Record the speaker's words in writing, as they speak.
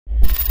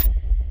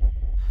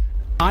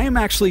I am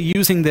actually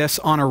using this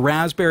on a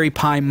Raspberry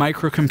Pi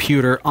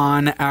microcomputer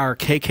on our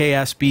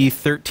KKSB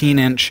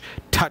 13-inch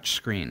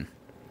touchscreen.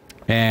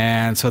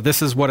 And so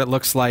this is what it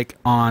looks like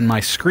on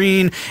my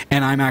screen,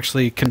 and I'm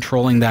actually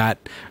controlling that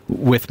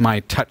with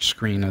my touch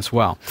screen as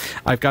well.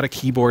 I've got a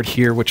keyboard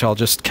here, which I'll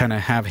just kind of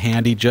have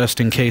handy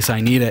just in case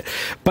I need it.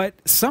 But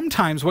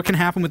sometimes what can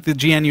happen with the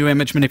GNU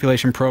Image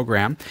Manipulation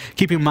Program,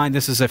 keep in mind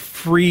this is a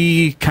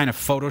free kind of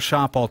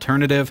Photoshop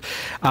alternative,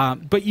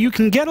 but you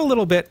can get a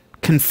little bit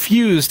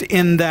confused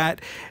in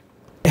that,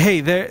 hey,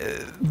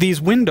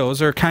 these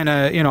windows are kind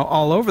of, you know,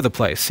 all over the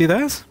place. See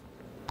this?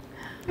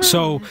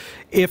 So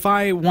if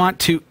I want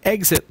to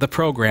exit the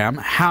program,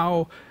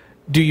 how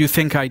do you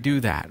think I do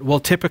that? Well,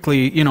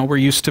 typically, you know, we're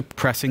used to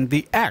pressing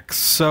the X.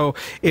 So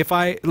if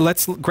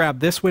let's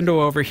grab this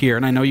window over here,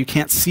 and I know you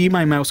can't see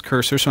my mouse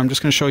cursor, so I'm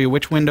just going to show you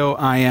which window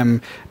I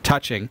am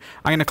touching.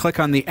 I'm going to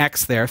click on the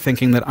X there,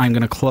 thinking that I'm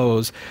going to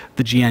close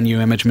the GNU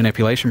Image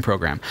Manipulation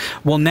Program.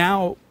 Well,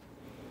 now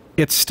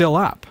it's still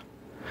up,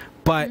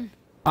 but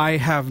I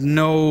have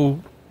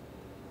no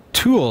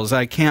tools.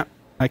 I can't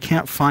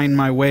find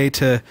my way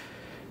to...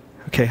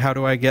 Okay, how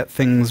do I get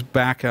things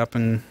back up?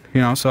 And, you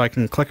know, so I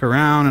can click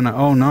around and,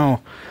 oh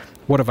no,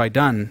 what have I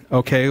done?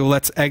 Okay, well,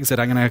 let's exit.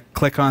 I'm going to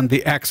click on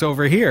the X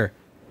over here.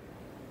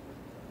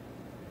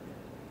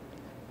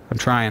 I'm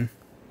trying.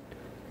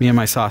 Me and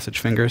my sausage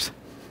fingers.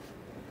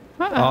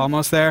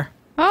 Almost there.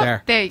 Oh,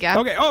 there you go.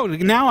 Okay, oh,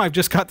 now I've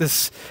just got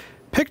this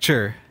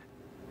picture.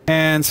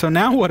 And so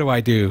now what do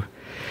I do?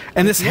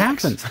 And this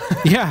happens.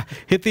 Yeah,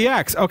 hit the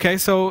X. Okay,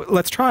 so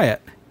let's try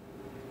it.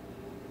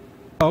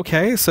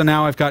 Okay, so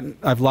now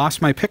I've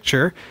lost my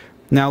picture.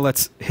 Now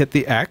let's hit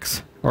the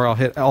X, or I'll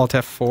hit Alt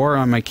F4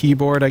 on my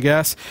keyboard, I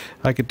guess.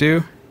 I could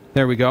do.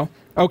 There we go.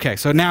 Okay,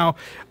 so now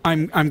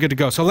I'm good to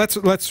go. So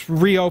let's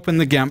reopen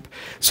the GIMP.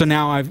 So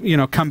now I've, you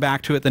know, come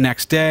back to it the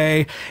next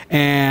day,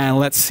 and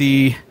let's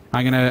see.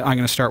 I'm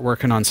gonna start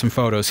working on some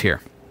photos here.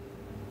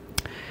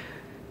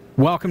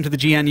 Welcome to the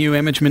GNU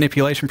Image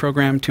Manipulation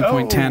Program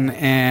 2.10,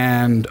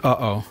 and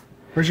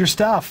where's your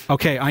stuff?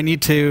 Okay, I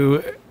need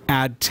to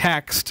add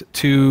text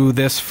to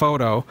this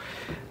photo.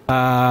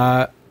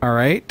 All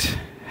right.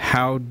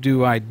 How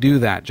do I do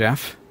that,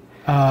 Jeff?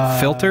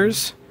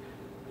 Filters?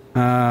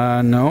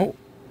 No.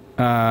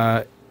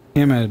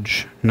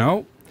 Image?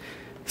 No.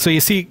 So you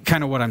see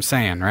kind of what I'm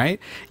saying, right?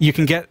 You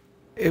can get,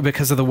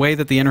 because of the way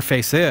that the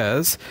interface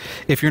is,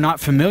 if you're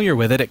not familiar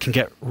with it, it can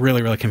get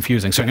really, really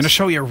confusing. So I'm going to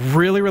show you a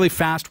really, really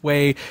fast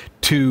way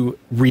to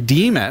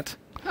redeem it.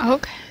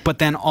 Okay. But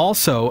then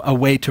also a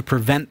way to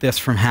prevent this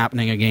from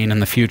happening again in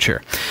the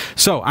future.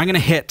 So I'm going to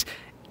hit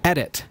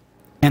Edit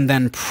and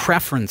then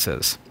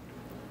Preferences.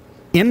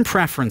 In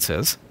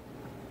Preferences,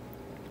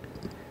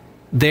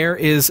 there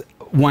is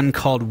one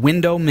called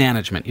Window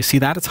Management. You see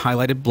that? It's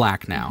highlighted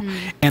black now.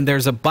 And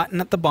there's a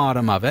button at the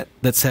bottom of it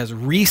that says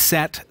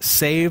Reset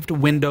Saved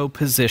Window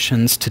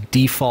Positions to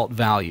Default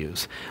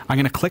Values. I'm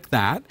going to click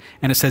that,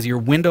 and it says your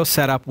window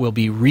setup will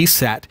be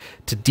reset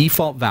to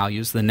default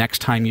values the next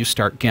time you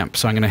start GIMP.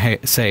 So I'm going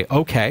to say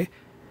OK.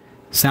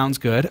 Sounds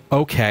good.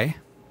 OK.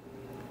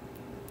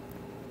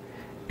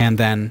 And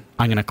then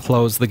I'm going to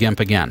close the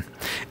GIMP again.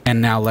 And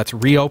now let's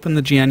reopen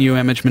the GNU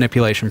Image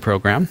Manipulation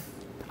Program.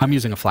 I'm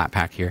using a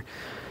Flatpak here.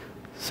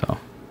 So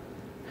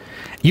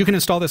you can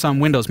install this on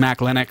Windows, Mac,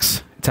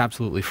 Linux. It's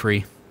absolutely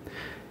free.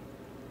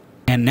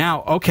 And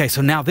now, okay,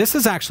 so now this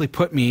has actually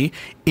put me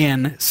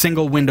in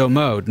single window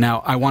mode.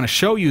 Now, I want to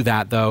show you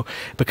that, though,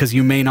 because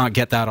you may not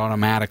get that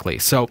automatically.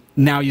 So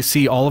now you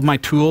see all of my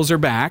tools are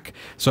back.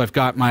 So I've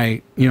got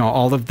my, you know,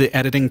 all of the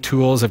editing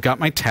tools. I've got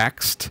my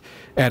text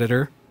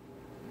editor.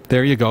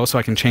 There you go. So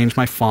I can change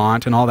my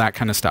font and all that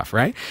kind of stuff,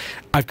 right?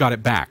 I've got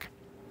it back.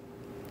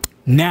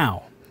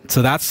 Now,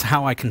 so that's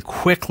how I can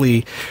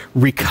quickly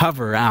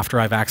recover after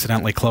I've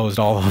accidentally closed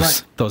all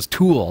those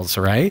tools,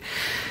 right?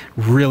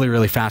 Really,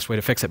 really fast way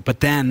to fix it. But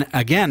then,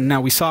 again, now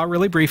we saw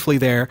really briefly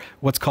there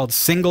what's called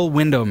single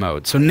window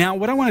mode. So now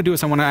what I want to do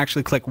is I want to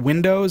actually click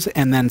Windows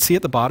and then see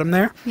at the bottom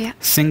there? Yeah.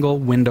 Single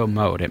window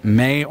mode. It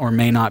may or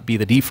may not be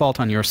the default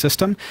on your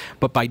system,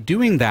 but by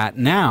doing that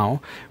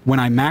now, when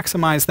I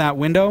maximize that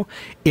window,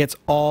 it's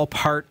all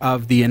part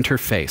of the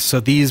interface. So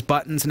these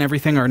buttons and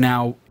everything are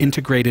now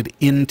integrated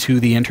into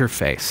the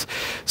interface.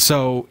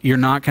 So you're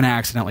not going to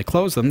accidentally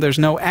close them. There's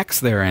no X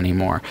there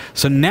anymore.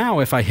 So now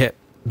if I hit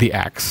the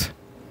X,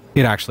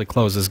 it actually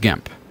closes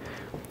GIMP.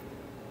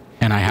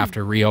 And I have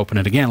to reopen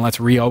it again. Let's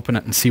reopen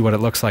it and see what it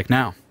looks like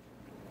now.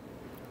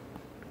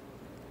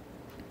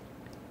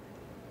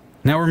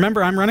 Now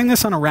remember, I'm running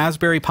this on a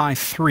Raspberry Pi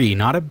 3,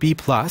 not a B+,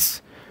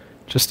 just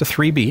a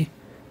 3B,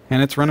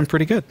 and it's running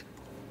pretty good.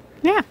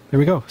 Yeah. There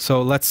we go.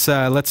 So let's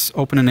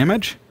open an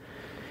image.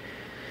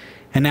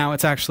 And now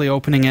it's actually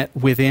opening it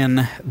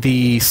within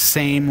the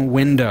same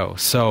window.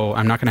 So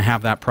I'm not going to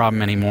have that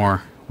problem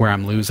anymore where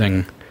I'm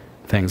losing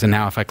things. And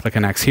now if I click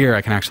an X here,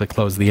 I can actually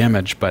close the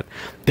image. But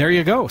there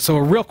you go. So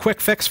a real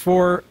quick fix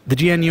for the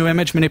GNU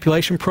Image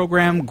Manipulation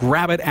Program.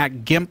 Grab it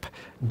at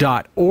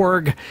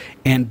GIMP.org.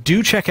 And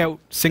do check out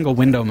single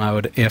window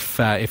mode if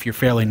you're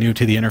fairly new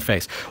to the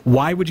interface.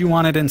 Why would you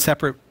want it in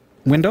separate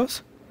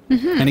windows?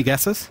 Any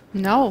guesses?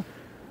 No.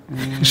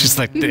 She's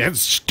like,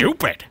 that's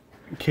stupid.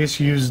 In case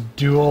you use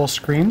dual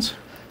screens?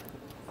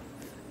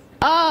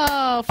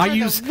 Oh, for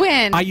the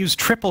win. I use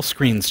triple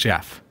screens,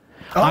 Jeff.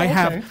 Oh, I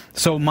okay.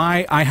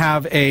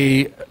 have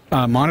a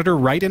monitor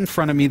right in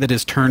front of me that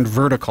is turned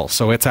vertical,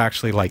 so it's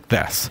actually like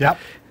this. Yep.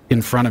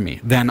 In front of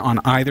me. Then on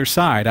either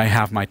side, I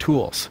have my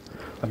tools.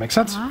 That makes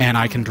sense. And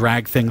I can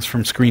drag things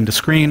from screen to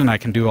screen, and I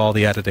can do all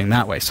the editing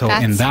that way. So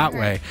in that That's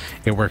way,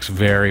 it works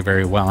very,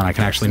 very well, and I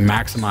can actually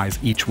maximize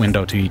each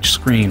window to each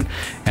screen,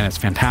 and it's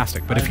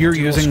fantastic. But if you're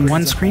using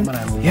one screen,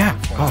 yeah,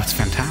 oh, it's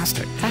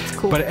fantastic. That's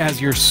cool. But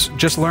as you're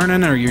just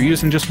learning or you're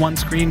using just one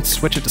screen,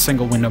 switch it to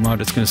single window mode.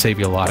 It's going to save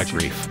you a lot of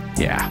grief.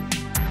 Yeah.